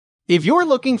If you're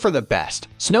looking for the best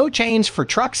snow chains for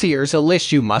trucks, here's a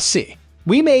list you must see.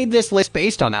 We made this list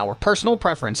based on our personal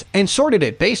preference and sorted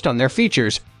it based on their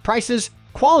features, prices,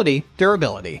 quality,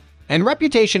 durability, and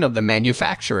reputation of the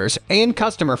manufacturers and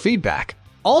customer feedback.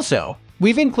 Also,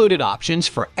 we've included options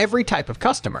for every type of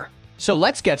customer. So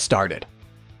let's get started.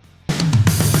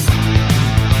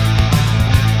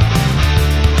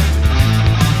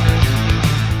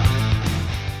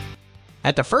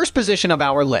 At the first position of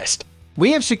our list,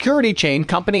 we have Security Chain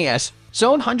Company ISSE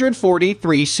Zone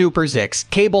 143 Super 6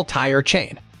 Cable Tire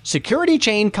Chain. Security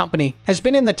Chain Company has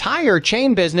been in the tire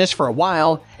chain business for a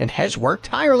while and has worked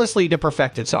tirelessly to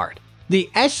perfect its art. The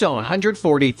ISSE Zone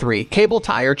 143 Cable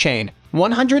Tire Chain,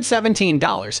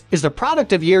 $117, is the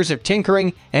product of years of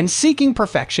tinkering and seeking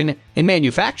perfection in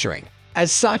manufacturing.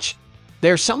 As such,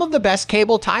 they're some of the best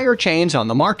cable tire chains on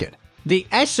the market. The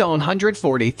ISSE Zone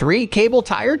 143 cable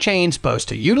tire chains boast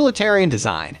a utilitarian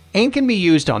design and can be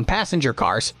used on passenger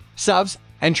cars, subs,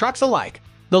 and trucks alike.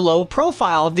 The low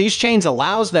profile of these chains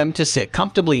allows them to sit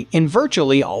comfortably in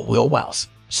virtually all wheel wells.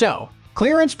 So,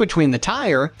 clearance between the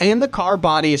tire and the car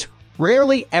body is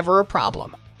rarely ever a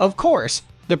problem. Of course,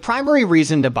 the primary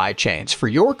reason to buy chains for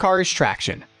your car is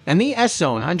traction, and the ISSE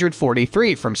Zone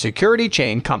 143 from Security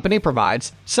Chain Company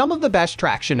provides some of the best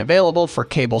traction available for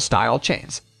cable-style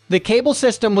chains. The cable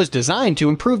system was designed to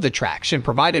improve the traction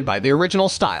provided by the original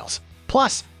styles.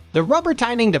 Plus, the rubber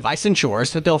tightening device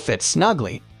ensures that they'll fit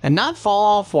snugly and not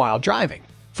fall off while driving.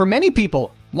 For many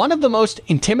people, one of the most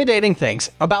intimidating things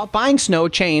about buying snow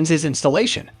chains is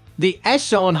installation. The ISSE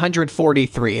Zone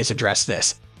 143 has addressed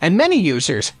this, and many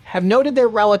users have noted their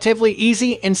relatively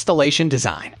easy installation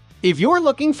design. If you're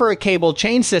looking for a cable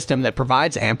chain system that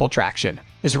provides ample traction,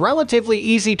 is relatively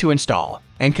easy to install,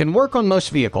 and can work on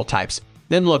most vehicle types,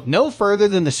 then look no further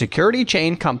than the Security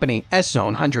Chain Company ISSE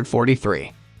Zone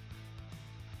 143.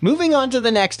 Moving on to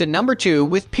the next at number 2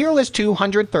 with Peerless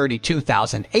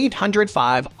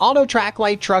 232,805 Auto-Trac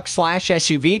Light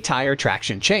Truck/SUV Tire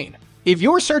Traction Chain. If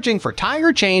you're searching for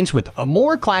tire chains with a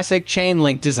more classic chain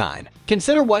link design,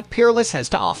 consider what Peerless has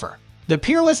to offer. The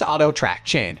Peerless Auto-Trac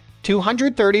Chain,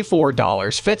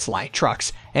 $234, fits light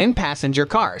trucks and passenger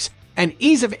cars, and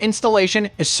ease of installation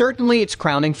is certainly its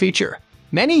crowning feature.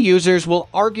 Many users will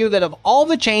argue that of all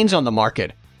the chains on the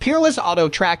market, Peerless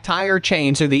Auto-Trac tire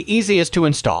chains are the easiest to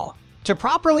install. To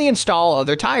properly install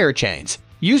other tire chains,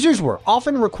 users were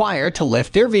often required to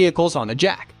lift their vehicles on a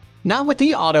jack. Not with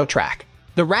the Auto-Trac.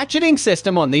 The ratcheting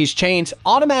system on these chains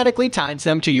automatically ties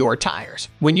them to your tires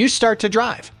when you start to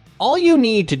drive. All you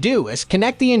need to do is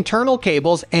connect the internal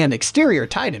cables and exterior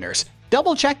tighteners,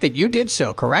 double-check that you did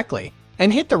so correctly,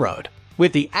 and hit the road.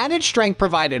 With the added strength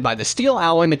provided by the steel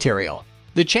alloy material,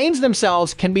 the chains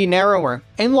themselves can be narrower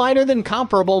and lighter than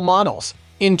comparable models.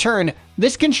 In turn,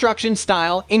 this construction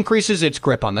style increases its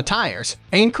grip on the tires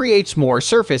and creates more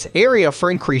surface area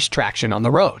for increased traction on the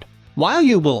road. While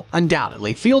you will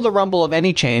undoubtedly feel the rumble of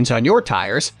any chains on your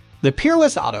tires, the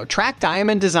Peerless Auto-Trac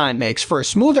diamond design makes for a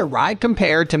smoother ride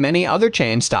compared to many other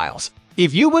chain styles.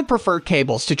 If you would prefer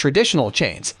cables to traditional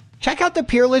chains, check out the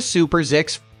Peerless Super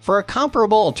 6 for a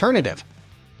comparable alternative.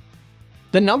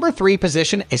 The number 3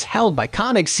 position is held by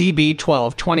KÖNIG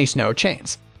CB1220 Snow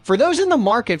Chains. For those in the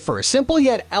market for a simple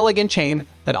yet elegant chain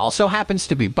that also happens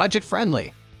to be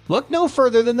budget-friendly, look no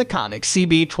further than the KÖNIG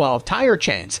CB12 tire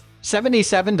chains,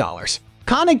 $77.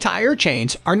 KÖNIG tire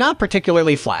chains are not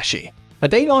particularly flashy, but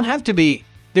they don't have to be.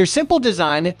 Their simple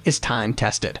design is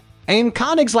time-tested, and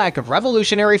KÖNIG's lack of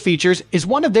revolutionary features is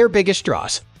one of their biggest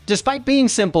draws. Despite being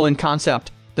simple in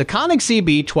concept, the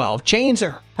KÖNIG CB12 chains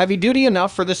are heavy-duty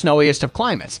enough for the snowiest of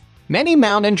climates. Many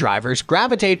mountain drivers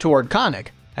gravitate toward KÖNIG,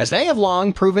 as they have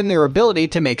long proven their ability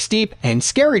to make steep and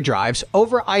scary drives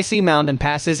over icy mountain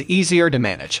passes easier to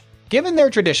manage. Given their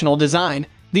traditional design,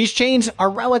 these chains are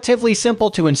relatively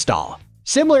simple to install.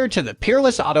 Similar to the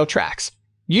Peerless Auto-Tracs,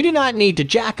 you do not need to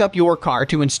jack up your car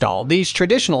to install these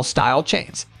traditional style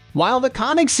chains. While the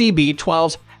KÖNIG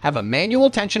CB12s have a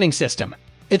manual tensioning system,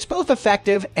 it's both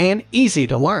effective and easy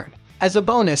to learn. As a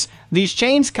bonus, these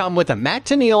chains come with a mat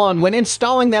to kneel on when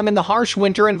installing them in the harsh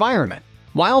winter environment.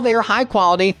 While they are high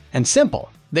quality and simple,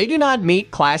 they do not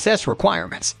meet Class S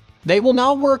requirements. They will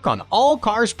not work on all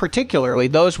cars, particularly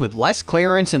those with less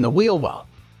clearance in the wheel well.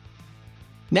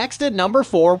 Next at number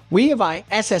 4, we have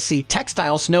ISSE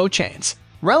Textile Snow Chains.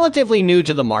 Relatively new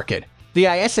to the market, the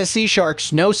ISSE Shark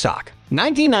Snow Sock,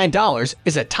 $99,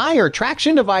 is a tire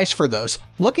traction device for those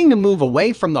looking to move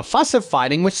away from the fuss of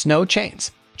fighting with snow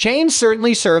chains. Chains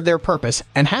certainly serve their purpose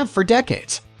and have for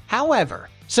decades. However,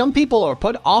 some people are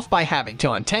put off by having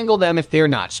to untangle them if they're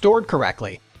not stored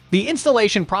correctly. The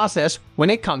installation process when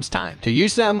it comes time to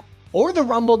use them or the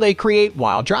rumble they create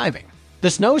while driving. The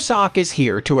snow sock is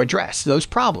here to address those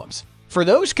problems. For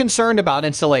those concerned about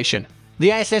installation,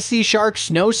 the ISSE Shark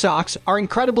snow socks are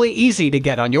incredibly easy to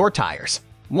get on your tires.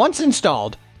 Once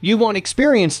installed, you won't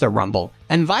experience the rumble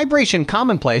and vibration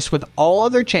commonplace with all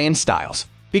other chain styles,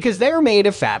 because they are made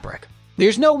of fabric.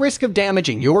 There's no risk of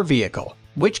damaging your vehicle,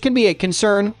 which can be a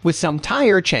concern with some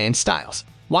tire chain styles.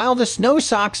 While the snow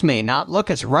socks may not look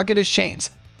as rugged as chains,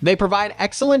 they provide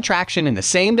excellent traction in the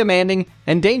same demanding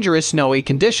and dangerous snowy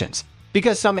conditions.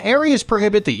 Because some areas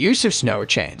prohibit the use of snow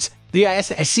chains, the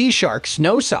ISSE Shark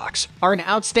snow socks are an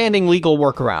outstanding legal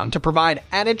workaround to provide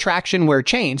added traction where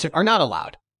chains are not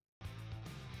allowed.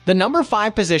 The number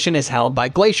 5 position is held by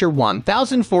Glacier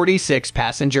 1046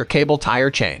 passenger cable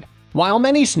tire chain. While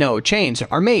many snow chains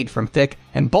are made from thick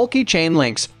and bulky chain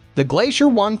links, the Glacier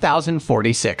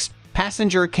 1046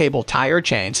 passenger cable tire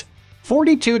chains,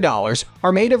 $42,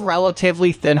 are made of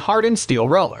relatively thin hardened steel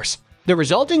rollers. The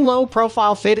resulting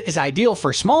low-profile fit is ideal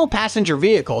for small passenger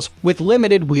vehicles with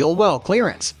limited wheel well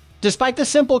clearance. Despite the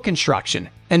simple construction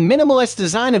and minimalist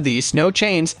design of these snow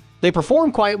chains, they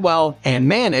perform quite well and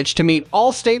manage to meet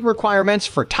all state requirements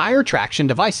for tire traction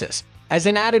devices. As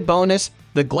an added bonus,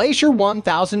 the Glacier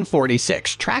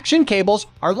 1046 traction cables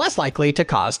are less likely to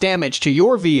cause damage to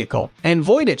your vehicle and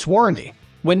void its warranty.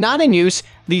 When not in use,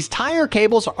 these tire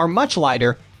cables are much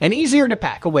lighter and easier to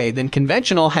pack away than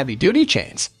conventional heavy-duty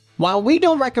chains. While we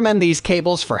don't recommend these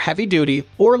cables for heavy-duty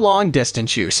or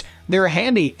long-distance use, they're a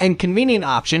handy and convenient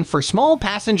option for small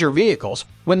passenger vehicles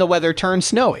when the weather turns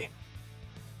snowy.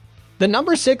 The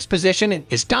number 6 position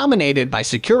is dominated by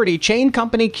security chain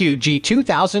company QG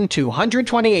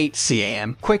 2228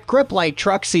 CAM Quik Grip Light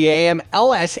Truck CAM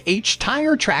LSH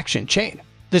Tire Traction Chain.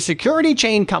 The security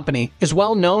chain company is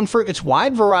well known for its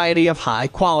wide variety of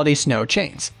high-quality snow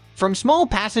chains. From small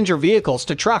passenger vehicles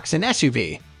to trucks and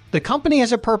SUV, the company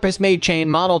has a purpose-made chain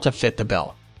model to fit the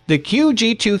bill. The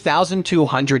QG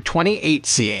 2228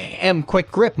 CAM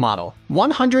Quik Grip model,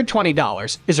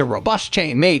 $120, is a robust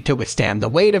chain made to withstand the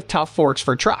weight of tough forks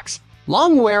for trucks.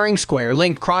 Long-wearing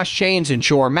square-linked cross chains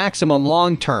ensure maximum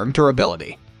long-term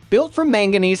durability. Built from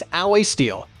manganese alloy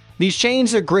steel, these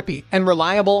chains are grippy and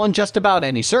reliable on just about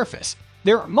any surface.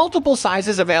 There are multiple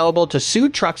sizes available to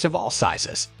suit trucks of all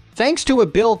sizes. Thanks to a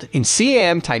built-in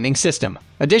CAM tightening system,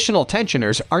 additional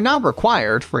tensioners are not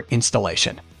required for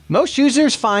installation. Most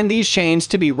users find these chains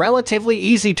to be relatively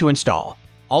easy to install,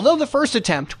 although the first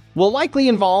attempt will likely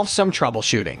involve some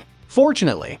troubleshooting.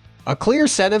 Fortunately, a clear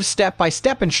set of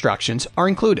step-by-step instructions are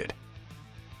included.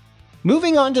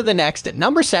 Moving on to the next at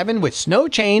number 7 with Snow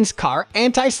Chains Car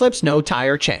Anti-Slip Snow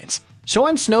Tire Chains.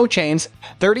 Soen Snow Chains,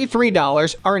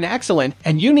 $33, are an excellent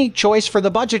and unique choice for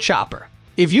the budget shopper.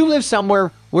 If you live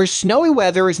somewhere where snowy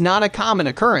weather is not a common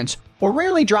occurrence or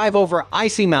rarely drive over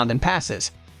icy mountain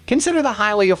passes, consider the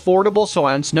highly affordable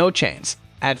Soen Snow Chains.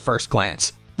 At first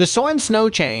glance, the Soen Snow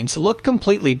Chains look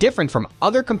completely different from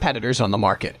other competitors on the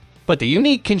market, but the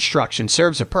unique construction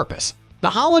serves a purpose.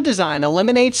 The hollow design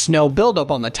eliminates snow buildup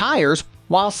on the tires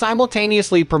while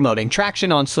simultaneously promoting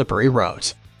traction on slippery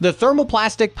roads. The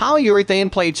thermoplastic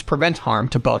polyurethane plates prevent harm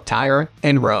to both tire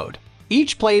and road.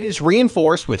 Each plate is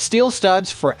reinforced with steel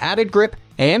studs for added grip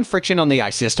and friction on the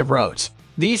iciest of roads.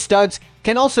 These studs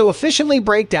can also efficiently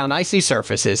break down icy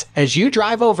surfaces as you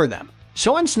drive over them.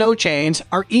 Soen Snow Chains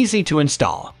are easy to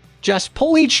install. Just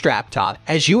pull each strap taut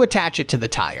as you attach it to the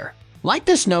tire. Like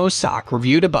the snow sock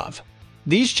reviewed above,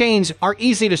 these chains are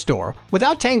easy to store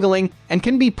without tangling and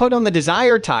can be put on the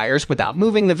desired tires without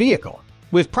moving the vehicle.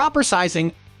 With proper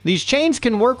sizing, these chains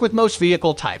can work with most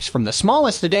vehicle types from the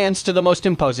smallest sedans to the most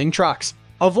imposing trucks.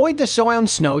 Avoid the Soen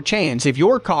Snow Chains if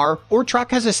your car or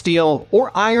truck has a steel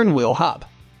or iron wheel hub,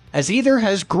 as either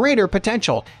has greater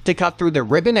potential to cut through the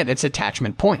ribbon at its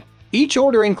attachment point. Each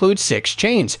order includes 6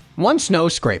 chains, 1 snow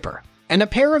scraper, and a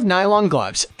pair of nylon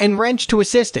gloves and wrench to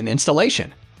assist in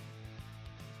installation.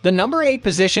 The number 8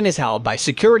 position is held by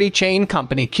security chain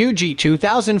company QG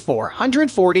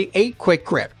 2448 Quik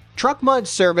Grip Truck Mud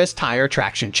Service Tire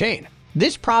Traction Chain.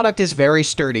 This product is very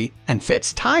sturdy and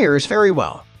fits tires very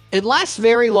well. It lasts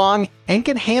very long and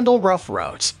can handle rough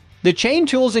roads. The chain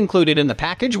tools included in the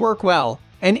package work well,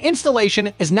 and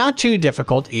installation is not too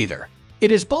difficult either.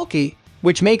 It is bulky,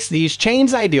 which makes these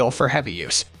chains ideal for heavy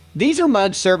use. These are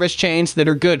mud service chains that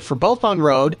are good for both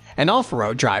on-road and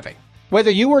off-road driving.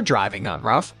 Whether you are driving on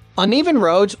rough, uneven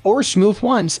roads or smooth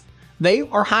ones, they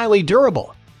are highly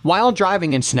durable. While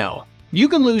driving in snow, you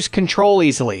can lose control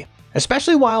easily,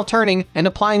 especially while turning and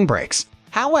applying brakes.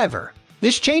 However,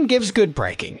 this chain gives good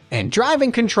braking and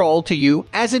driving control to you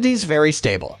as it is very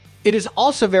stable. It is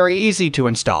also very easy to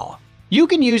install. You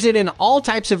can use it in all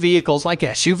types of vehicles like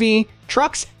SUV,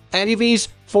 trucks, ATVs,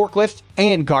 forklifts,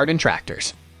 and garden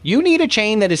tractors. You need a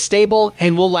chain that is stable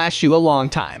and will last you a long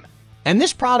time. And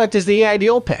this product is the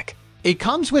ideal pick. It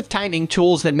comes with tightening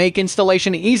tools that make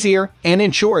installation easier and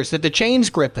ensures that the chains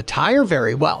grip the tire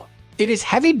very well. It is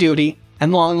heavy-duty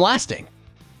and long-lasting.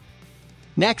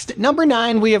 Next, number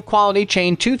 9, we have Quality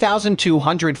Chain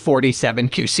 2247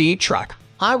 QC Truck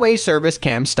Highway Service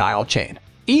Cam Style Chain.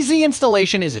 Easy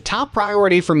installation is a top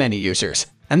priority for many users,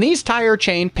 and these tire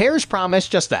chain pairs promise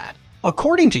just that.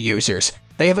 According to users,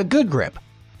 they have a good grip,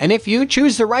 and if you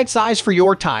choose the right size for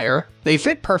your tire, they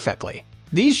fit perfectly.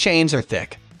 These chains are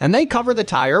thick, and they cover the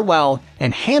tire well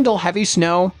and handle heavy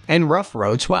snow and rough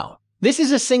roads well. This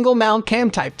is a single mount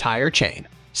cam type tire chain.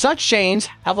 Such chains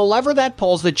have a lever that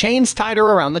pulls the chains tighter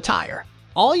around the tire.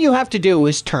 All you have to do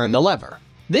is turn the lever.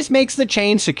 This makes the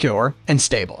chain secure and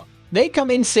stable. They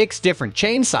come in 6 different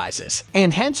chain sizes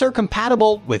and hence are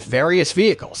compatible with various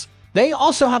vehicles. They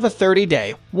also have a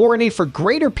 30-day warranty for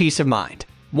greater peace of mind.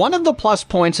 One of the plus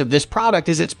points of this product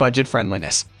is its budget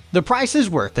friendliness. The price is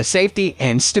worth the safety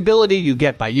and stability you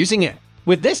get by using it.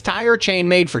 With this tire chain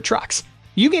made for trucks,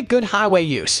 you get good highway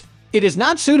use. It is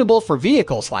not suitable for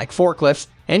vehicles like forklifts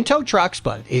and tow trucks,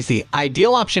 but is the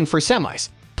ideal option for semis.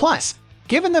 Plus,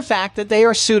 given the fact that they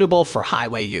are suitable for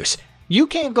highway use, you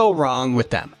can't go wrong with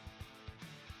them.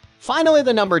 Finally,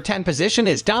 the number 10 position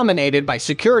is dominated by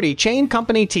Security Chain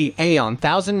Company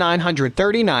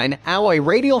TA1939 Alloy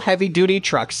Radial Heavy-Duty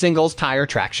Truck Singles Tire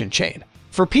Traction Chain.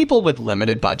 For people with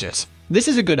limited budgets, this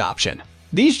is a good option.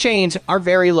 These chains are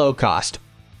very low cost,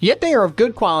 yet they are of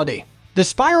good quality. The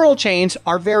spiral chains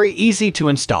are very easy to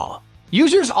install.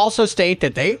 Users also state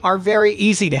that they are very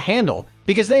easy to handle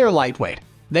because they are lightweight.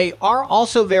 They are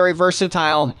also very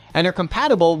versatile and are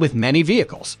compatible with many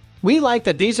vehicles. We like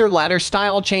that these are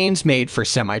ladder-style chains made for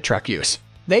semi-truck use.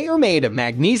 They are made of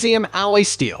magnesium alloy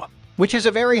steel, which has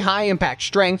a very high impact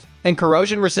strength and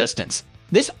corrosion resistance.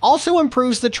 This also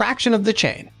improves the traction of the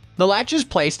chain. The latch is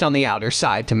placed on the outer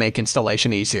side to make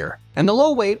installation easier, and the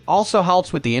low weight also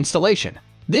helps with the installation.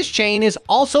 This chain is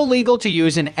also legal to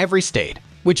use in every state,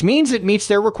 which means it meets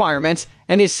their requirements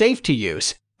and is safe to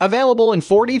use. Available in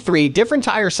 43 different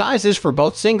tire sizes for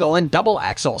both single and double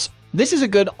axles. This is a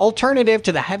good alternative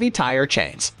to the heavy tire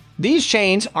chains. These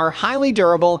chains are highly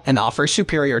durable and offer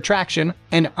superior traction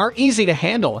and are easy to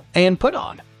handle and put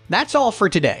on. That's all for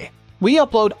today. We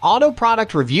upload auto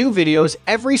product review videos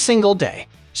every single day,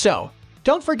 so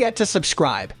don't forget to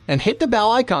subscribe and hit the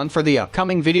bell icon for the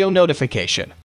upcoming video notification.